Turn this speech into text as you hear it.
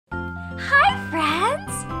Hi,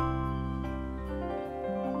 friends!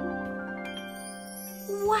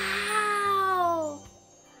 Wow!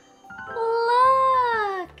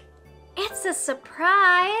 Look! It's a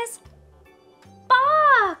surprise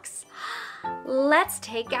box! Let's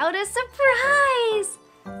take out a surprise!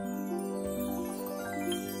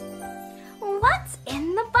 What's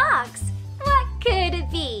in the box? What could it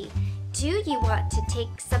be? Do you want to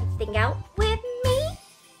take something out with me?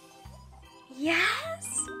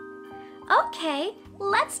 Yes? Okay,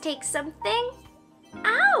 let's take something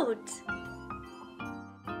out.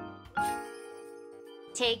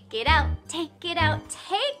 Take it out, take it out,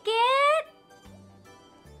 take it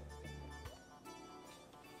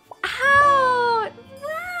out.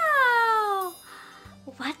 Wow!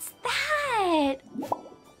 What's that?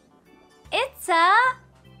 It's a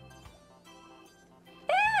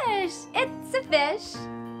fish. It's a fish.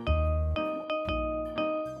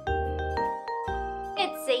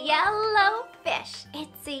 It's a yellow fish.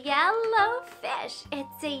 It's a yellow fish.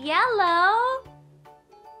 It's a yellow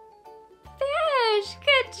fish.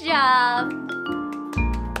 Good job.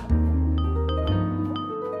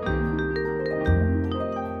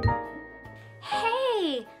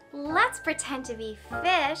 Hey, let's pretend to be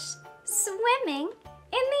fish swimming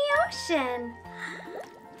in the ocean.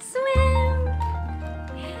 Swim,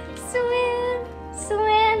 swim,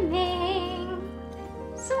 swimming,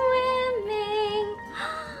 swimming.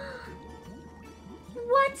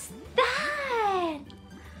 What's that?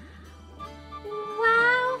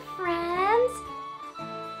 Wow, friends.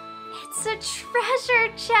 It's a treasure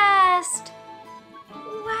chest.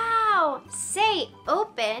 Wow. Say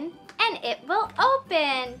open and it will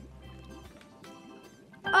open.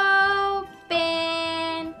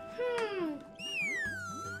 Open.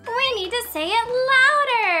 We need to say it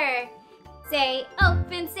louder. Say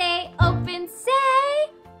open, say open, say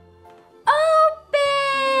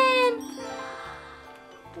open.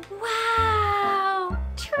 Wow,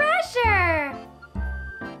 treasure.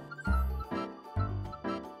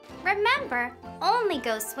 Remember, only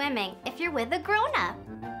go swimming if you're with a grown-up.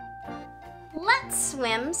 Let's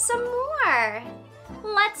swim some more.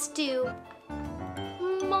 Let's do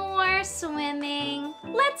more swimming.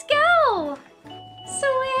 Let's go.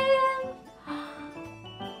 Swim.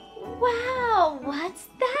 Wow, what's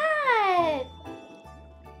that?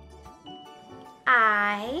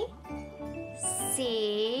 I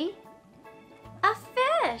see a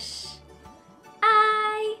fish.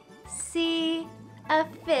 I see a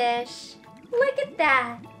fish. Look at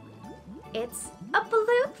that. It's a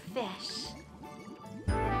blue fish.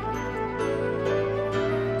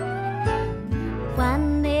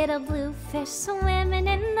 One little blue fish swimming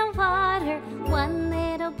in the water. One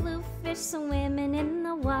little blue fish swimming in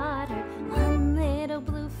the water. One little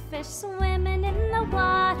blue fish swimming in the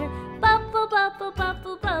water. Bubble, bubble,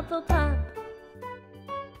 bubble, bubble, pop.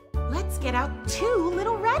 Let's get out two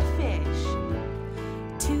little red fish.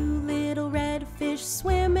 Two little red fish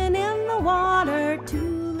swimming in the water.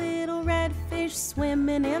 Two little red fish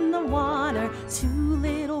swimming in the water. Two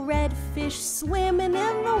little red fish swimming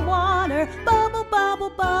in the water. Bubble, bubble,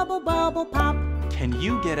 bubble, bubble, pop. Can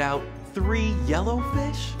you get out three yellow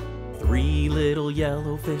fish? Three little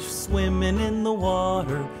yellow fish swimming in the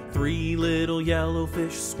water. Three little yellow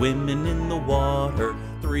fish swimming in the water.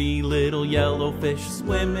 Three little yellow fish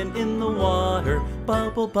swimming in the water.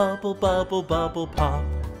 Bubble, bubble, bubble, bubble, pop.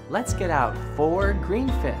 Let's get out four green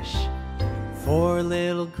fish. Four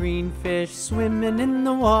little green fish swimming in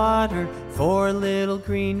the water. Four little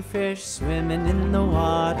green fish swimming in the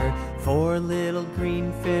water. Four little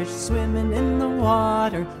green fish swimming in the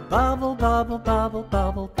water. Bubble, bubble, bubble,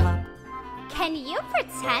 bubble, pop. Can you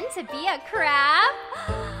pretend to be a crab?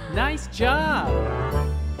 Nice job!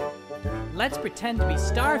 Let's pretend to be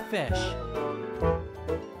starfish.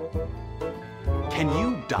 Can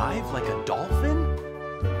you dive like a dolphin?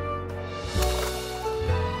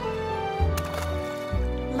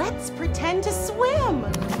 Let's pretend to swim.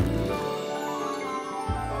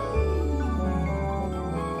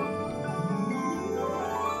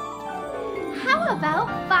 How about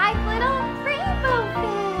five little rainbow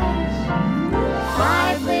fish?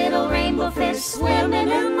 Five little rainbow fish swimming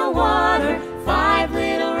in the water. Five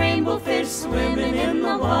little rainbow fish swimming in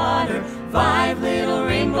the water. Five little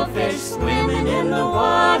rainbow fish swimming in the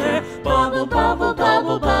water. Bubble, bubble,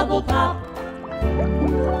 bubble, bubble, pop.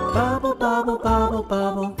 Bubble, bubble, bubble,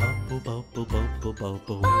 bubble. Bubble, bubble, bubble,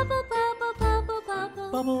 bubble. Bubble, bubble, bubble,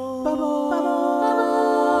 bubble. Bubble, bubble.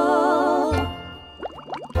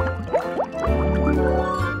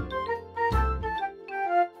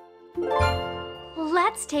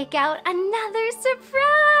 Let's take out another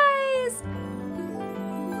surprise.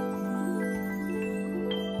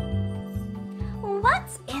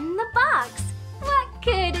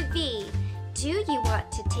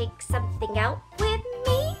 want to take something out with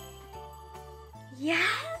me?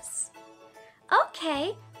 Yes?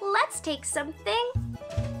 Okay, let's take something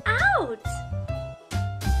out.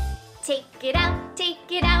 Take it out,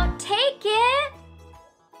 take it out, take it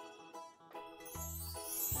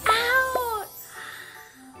out.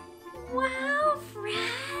 Wow,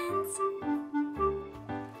 friends.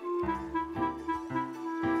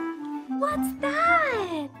 What's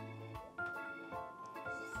that?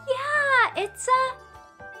 Yeah, it's a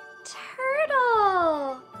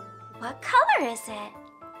turtle. What color is it?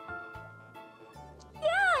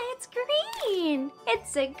 Yeah, it's green.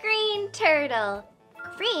 It's a green turtle.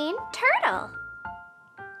 Green turtle.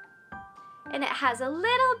 And it has a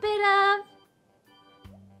little bit of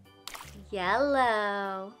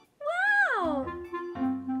yellow. Wow!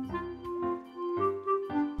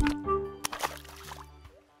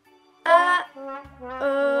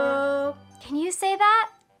 Can you say that?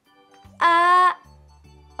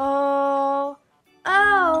 Oh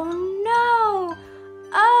no!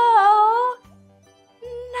 Oh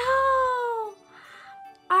no!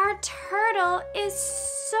 Our turtle is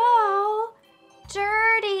so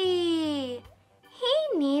dirty. He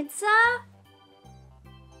needs a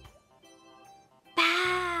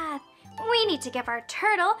bath. We need to give our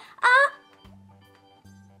turtle a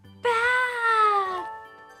bath.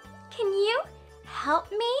 Can you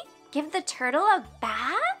help me give the turtle a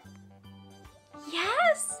bath?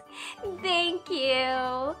 Yes, thank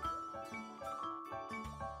you.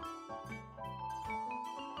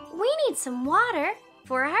 We need some water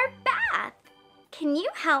for our bath. Can you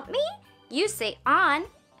help me? You say on, and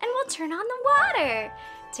we'll turn on the water.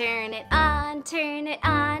 Turn it on, turn it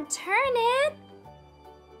on, turn it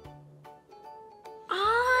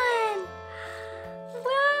on.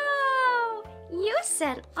 Wow! You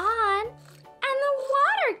said on, and the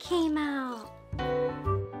water came out.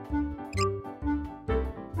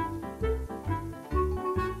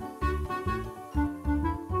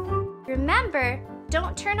 Remember,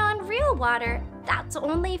 don't turn on real water. That's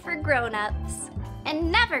only for grown-ups.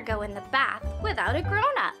 And never go in the bath without a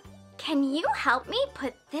grown-up. Can you help me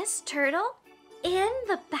put this turtle in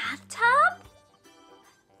the bathtub?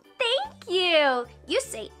 Thank you. You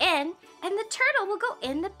say in, and the turtle will go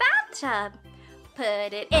in the bathtub.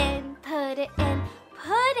 Put it in, put it in,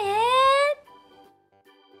 put it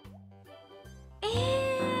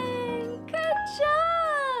in. Good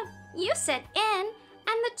job. You said in,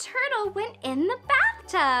 and the turtle went in the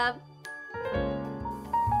bathtub.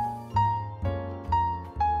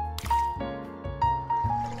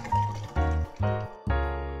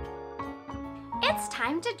 It's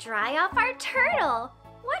time to dry off our turtle.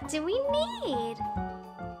 What do we need?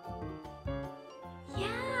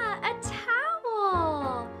 Yeah, a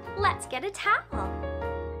towel. Let's get a towel.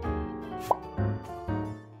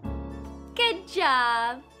 Good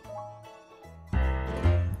job.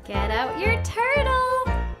 Get out your turtle.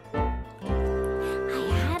 I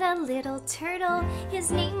had a little turtle.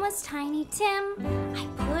 His name was Tiny Tim. I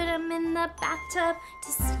put him in the bathtub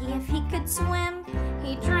to see if he could swim.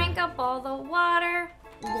 He drank up all the water.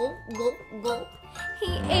 Gulp, gulp, gulp.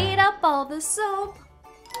 He ate up all the soap.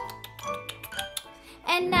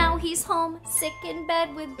 And now he's home, sick in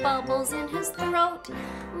bed with bubbles in his throat.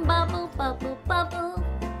 Bubble, bubble, bubble,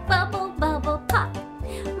 bubble, bubble, pop.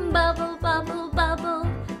 Bubble, bubble, bubble,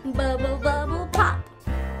 bubble, bubble, pop.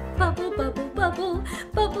 Bubble, bubble, bubble,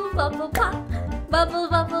 bubble, bubble, pop. Bubble,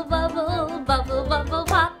 bubble, bubble, bubble, bubble,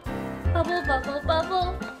 pop. Bubble, bubble,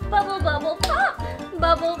 bubble, bubble, bubble, pop.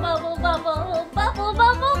 Bubble, bubble, bubble, bubble,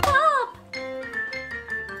 bubble, pop.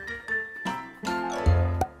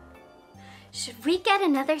 Should we get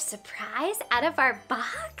another surprise out of our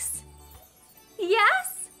box?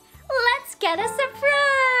 Yes? Let's get a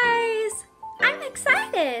surprise! I'm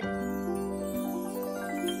excited!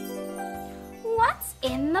 What's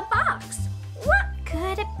in the box? What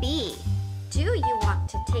could it be? Do you want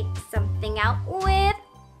to take something out with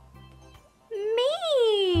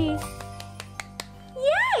me?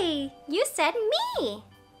 Yay! You said me!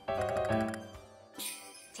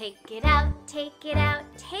 Take it out, take it out,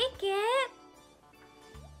 take it!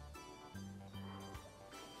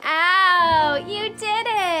 Ow! You did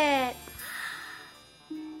it!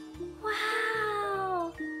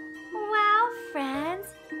 Wow! Wow, friends!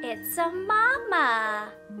 It's a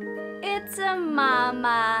mama! It's a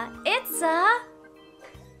mama! It's a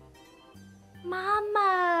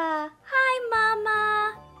mama! Hi,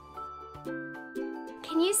 mama!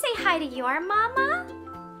 Can you say hi to your mama?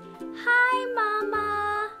 Hi,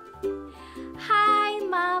 mama! Hi,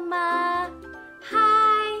 mama!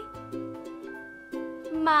 Hi!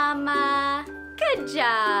 Mama! Good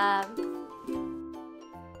job!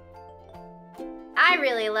 I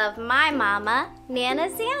really love my mama, Nana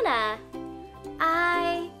Zana.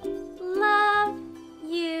 I love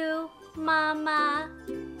you, Mama.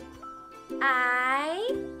 I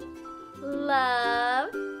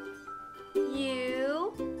love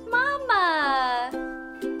you, Mama.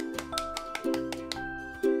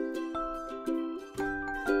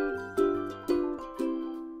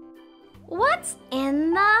 What's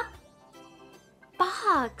in the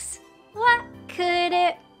box? What could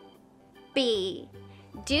it be?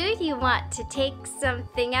 Do you want to take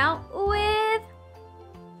something out with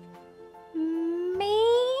me?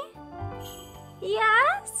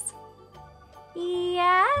 Yes?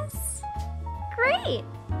 Yes? Great!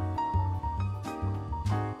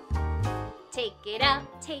 Take it out,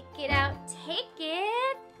 take it out, take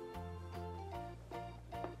it!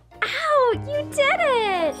 Ow! You did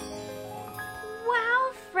it!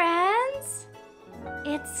 Wow, friends!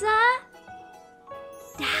 It's a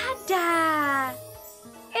Dada!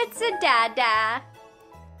 It's a Dada!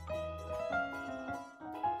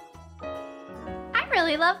 I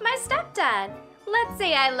really love my stepdad. Let's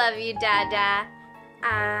say I love you, Dada.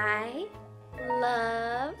 I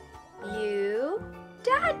love you,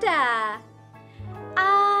 Dada.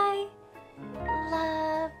 I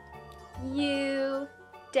love you,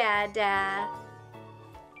 Dada.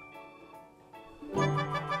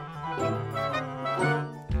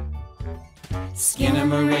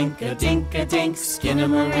 Skinnamarink-a-dink-a-dink,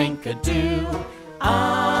 skinnamarink-a-doo.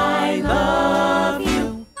 I love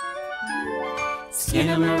you.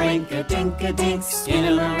 Skinnamarink-a-dink-a-dink,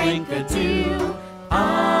 skinnamarink-a-doo.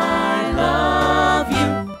 I love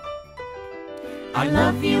you. I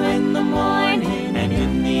love you in the morning and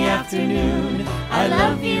in the afternoon. I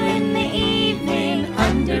love you in the evening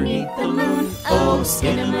underneath the moon. Oh,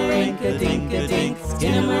 skinnamarink-a-dink-a-dink,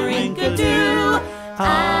 skinnamarink-a-doo.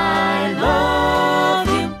 I love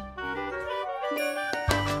you.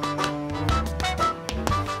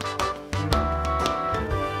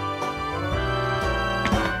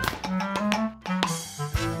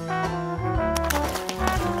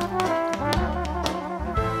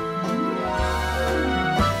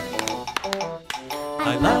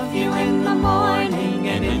 I love you in the morning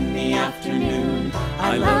and in the afternoon.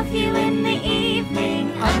 I love you in the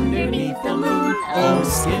evening underneath the moon. Oh,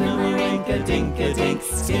 skinnamarink-a-dink-a-dink,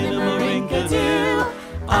 skinnamarink-a-doo.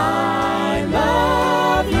 I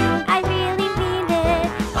love you. I really mean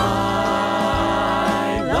it.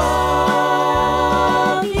 I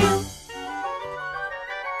love you.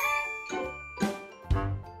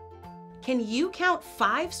 Can you count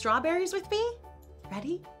 5 strawberries with me?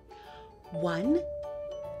 Ready? 1,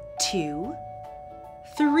 2,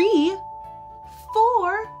 3,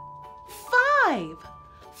 4, 5.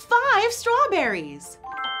 5 strawberries.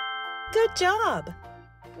 Good job.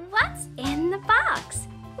 What's in the box?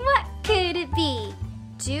 What could it be?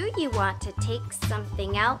 Do you want to take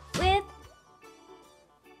something out with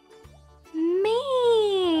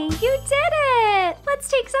me? You did it! Let's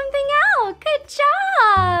take something out. Good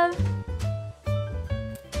job!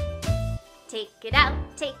 Take it out,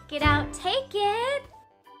 take it out, take it.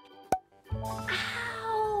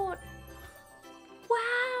 Out!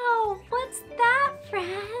 Wow, what's that,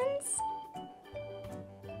 friends?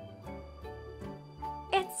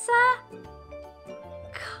 It's a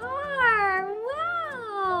car.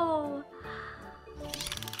 Wow!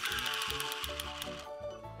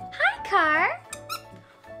 Hi, car.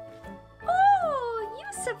 Oh, you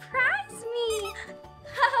surprised me.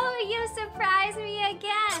 Oh, you surprised me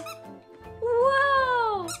again.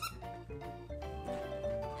 Whoa!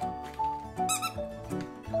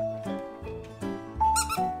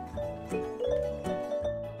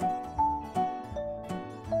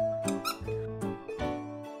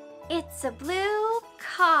 It's a blue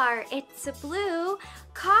car. It's a blue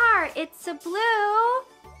car. It's a blue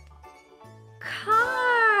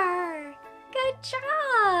car. Good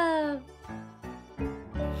job.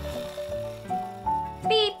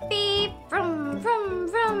 Beep, beep, vroom, vroom,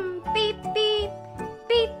 vroom. Beep, beep,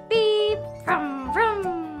 beep, beep, vroom,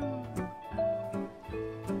 vroom.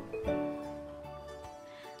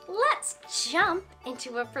 Let's jump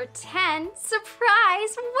into a pretend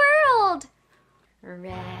surprise world.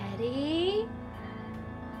 Ready,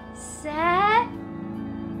 set,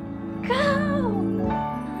 go!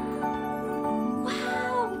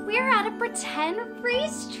 Wow, we're at a pretend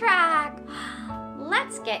racetrack.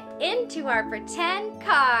 Let's get into our pretend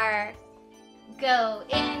car. Go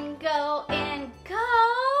in, go in,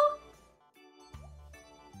 go!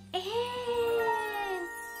 In!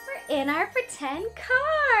 We're in our pretend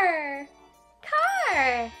car.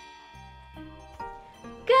 Car!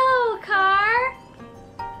 Go, car!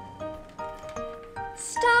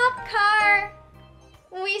 Stop, car!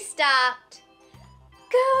 we stopped.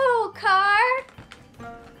 Go, car!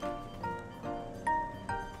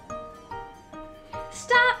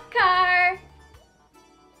 Stop, car!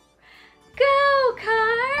 Go,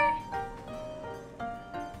 car!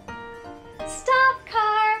 Stop,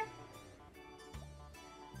 car!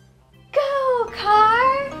 Go,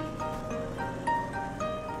 car!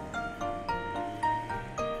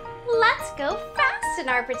 Let's go fast in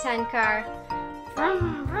our pretend car.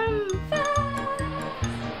 Vroom, vroom, fast.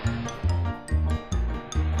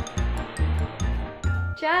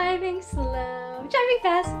 Driving slow, driving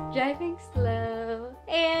fast, driving slow,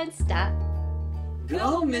 and stop.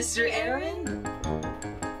 Go, Mr. Aaron.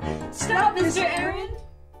 Stop, Mr. Aaron.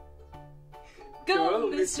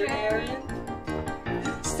 Go, Mr. Aaron.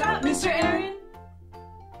 Stop, Mr. Aaron.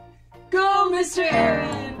 Go, Mr.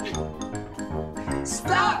 Aaron.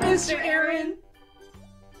 Stop, Mr. Aaron.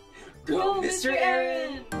 Go, Mr.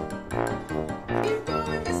 Aaron. Keep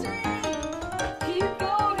going, Mr. Aaron. Keep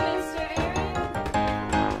going, Mr. Aaron.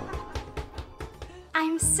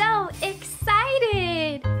 I'm so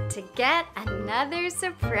excited to get another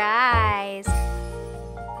surprise.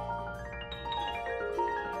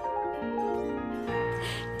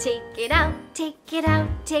 Take it out, take it out,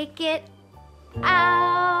 take it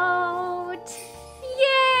out.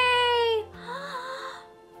 Yay!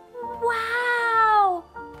 Wow!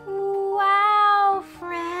 Wow,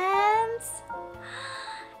 friends!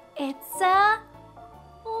 It's a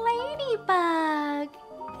ladybug.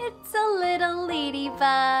 It's a little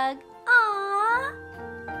ladybug. Aww!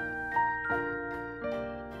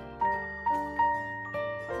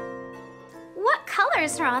 What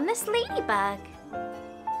colors are on this ladybug?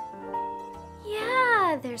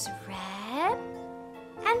 Yeah, there's red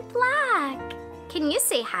and black. Can you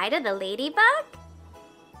say hi to the ladybug?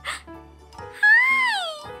 Hi!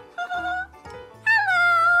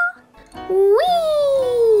 Hello!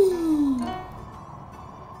 Whee!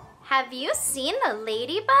 Have you seen the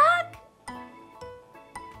ladybug?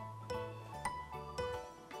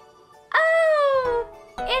 Oh,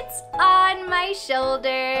 it's on my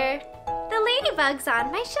shoulder. The ladybug's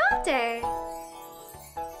on my shoulder.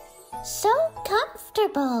 So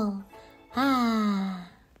comfortable. Ah.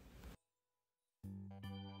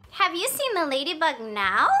 Have you seen the ladybug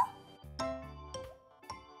now?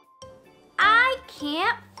 I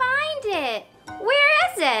can't find it. Where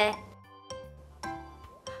is it?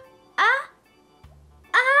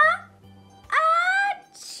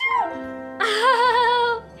 Achoo!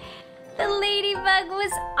 Oh, the ladybug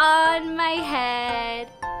was on my head.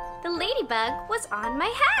 The ladybug was on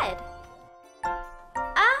my head.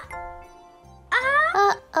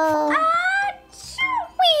 Uh-oh. Achoo!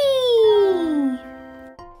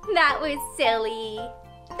 That was silly.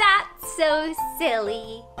 That's so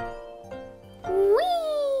silly. Whee!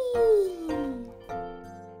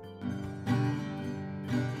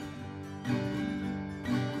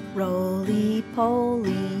 Roly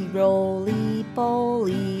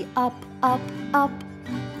poly, up, up, up,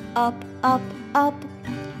 up, up, up.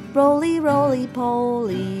 Roly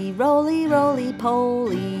poly, roly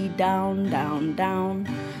poly, down, down, down,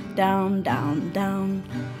 down, down, down.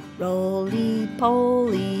 Roly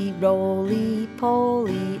poly,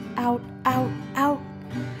 out, out, out,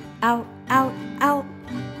 out, out, out.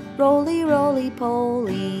 Roly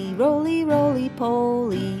poly, roly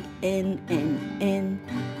poly, in, in.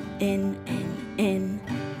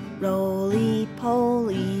 Roly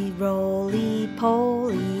poly,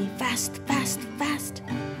 fast, fast, fast,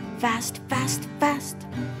 fast, fast, fast.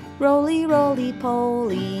 Roly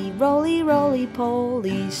poly, roly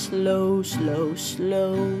poly, slow, slow,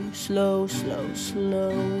 slow, slow, slow,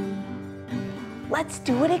 slow. Let's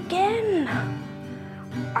do it again.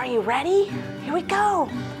 Are you ready? Here we go.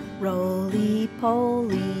 Roly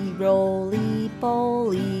poly,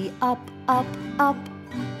 up, up, up,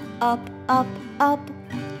 up, up, up.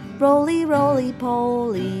 Roly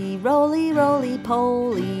poly, roly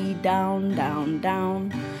poly, down, down,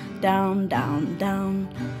 down, down, down, down.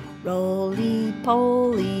 Roly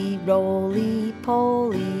poly,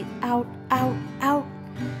 out, out, out,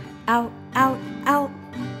 out, out, out.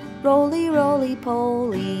 Roly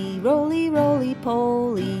poly, roly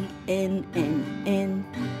poly, in, in.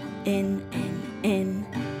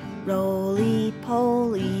 Roly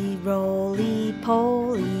poly,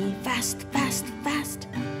 fast, fast, fast,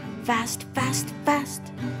 fast, fast, fast.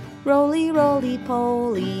 Roly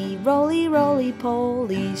poly, roly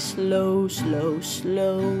poly, slow, slow,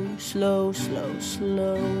 slow, slow, slow,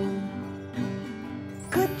 slow.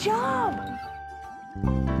 Good job.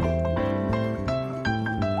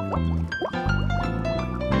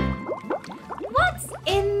 What's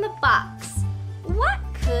in the box? What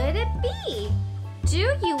could it be? Do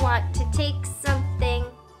you want to take something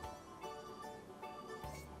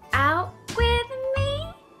out with me?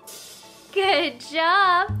 Good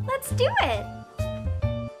job. Let's do it.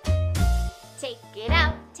 Take it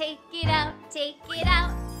out, take it out, take it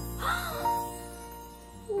out.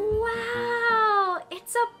 Wow,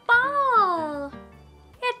 it's a ball.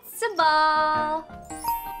 It's a ball.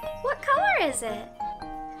 What color is it?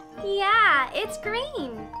 Yeah, it's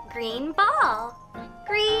green. Green ball.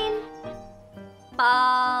 Green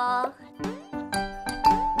ball.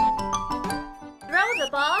 Throw the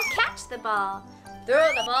ball, catch the ball.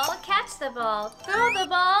 Throw the ball, catch the ball. Throw the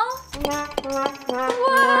ball.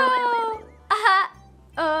 Whoa!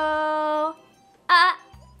 Uh-oh.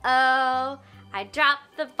 Uh-oh. I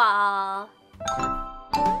dropped the ball.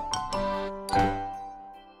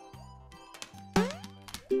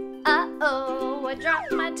 Uh-oh, I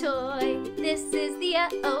dropped my toy. This is the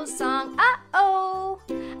uh-oh song. Uh-oh.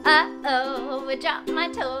 Uh-oh, I dropped my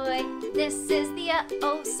toy. This is the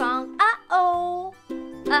uh-oh song. Uh-oh.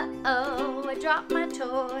 Uh-oh, I dropped my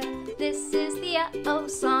toy. This is the uh-oh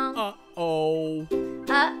song. Uh-oh.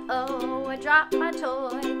 Uh-oh, I dropped my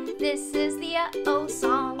toy. This is the uh-oh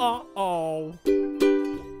song. Uh-oh.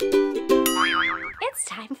 It's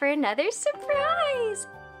time for another surprise.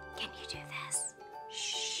 Can you do this?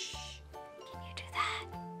 Shh. Can you do that?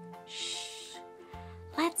 Shh.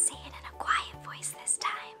 Let's say it in a quiet voice this time.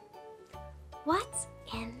 What's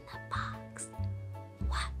in the box?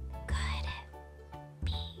 What could it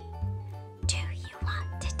be? Do you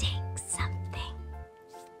want to take something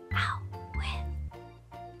out with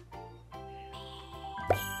me?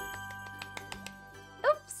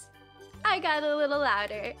 Oops, I got a little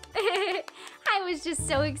louder. I was just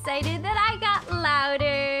so excited that I got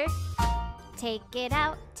louder. Take it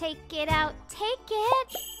out, take it out, take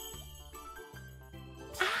it.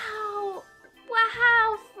 Ow!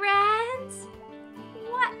 Wow, friends!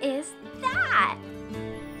 What is that?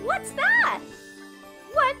 What's that?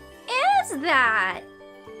 What is that?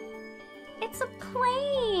 It's a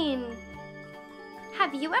plane.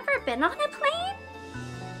 Have you ever been on a plane?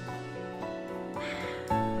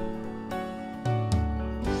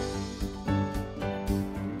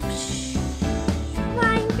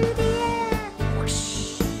 Flying through the air.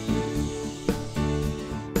 Whoosh.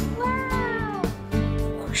 Wow.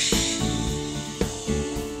 Whoosh.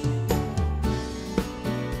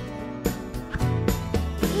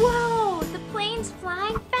 Whoa, the plane's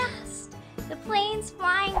flying fast. The plane's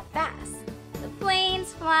flying fast. The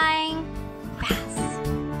plane's flying fast.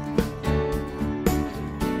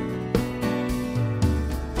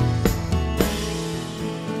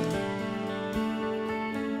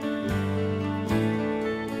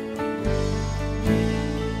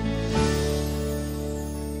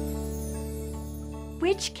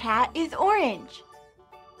 Which cat is orange?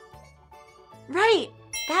 Right,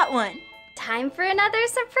 that one. Time for another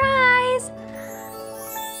surprise.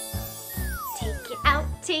 Take it out,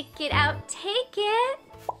 take it out, take it.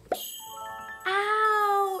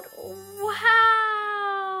 Out.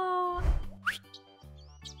 Wow.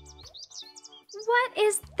 What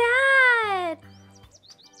is that?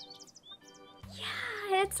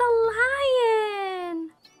 Yeah, it's a lion.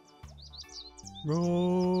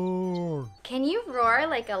 Roar. Can you roar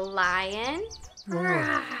like a lion?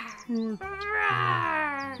 Roar.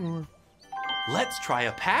 Roar. Let's try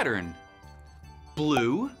a pattern.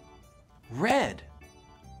 Blue, red.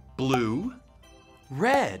 Blue,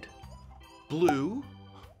 red. Blue.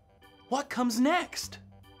 What comes next?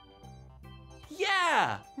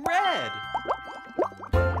 Yeah, red.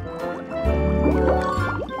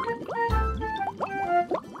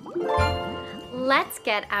 Let's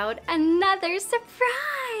get out another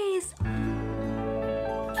surprise.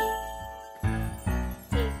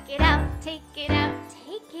 Take it out, take it out,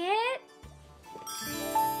 take it.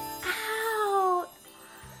 Out.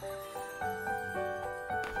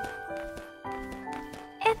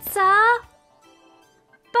 It's a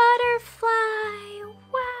butterfly.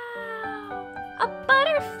 Wow, a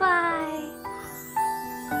butterfly.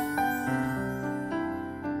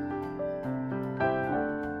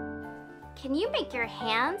 Can you make your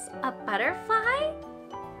hands a butterfly?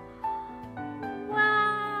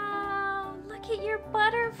 Wow, look at your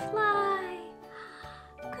butterfly.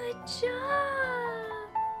 Good job.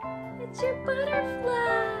 It's your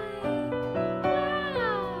butterfly.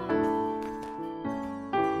 Wow.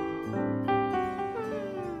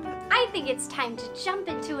 I think it's time to jump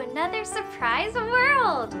into another surprise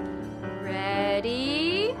world.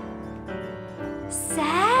 Ready,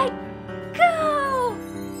 set, go!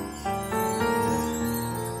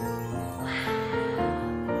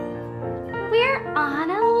 We're on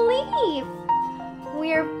a leaf.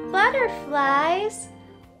 We're butterflies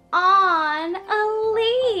on a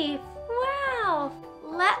leaf. Wow!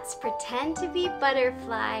 Let's pretend to be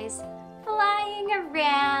butterflies flying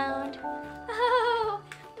around. Oh,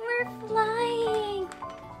 we're flying.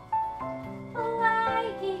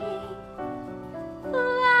 Flying.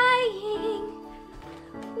 Flying.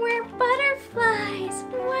 We're butterflies.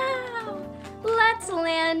 Wow! Let's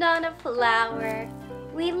land on a flower.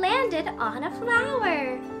 We landed on a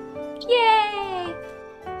flower. Yay!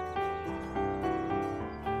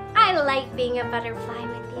 I like being a butterfly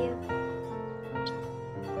with you.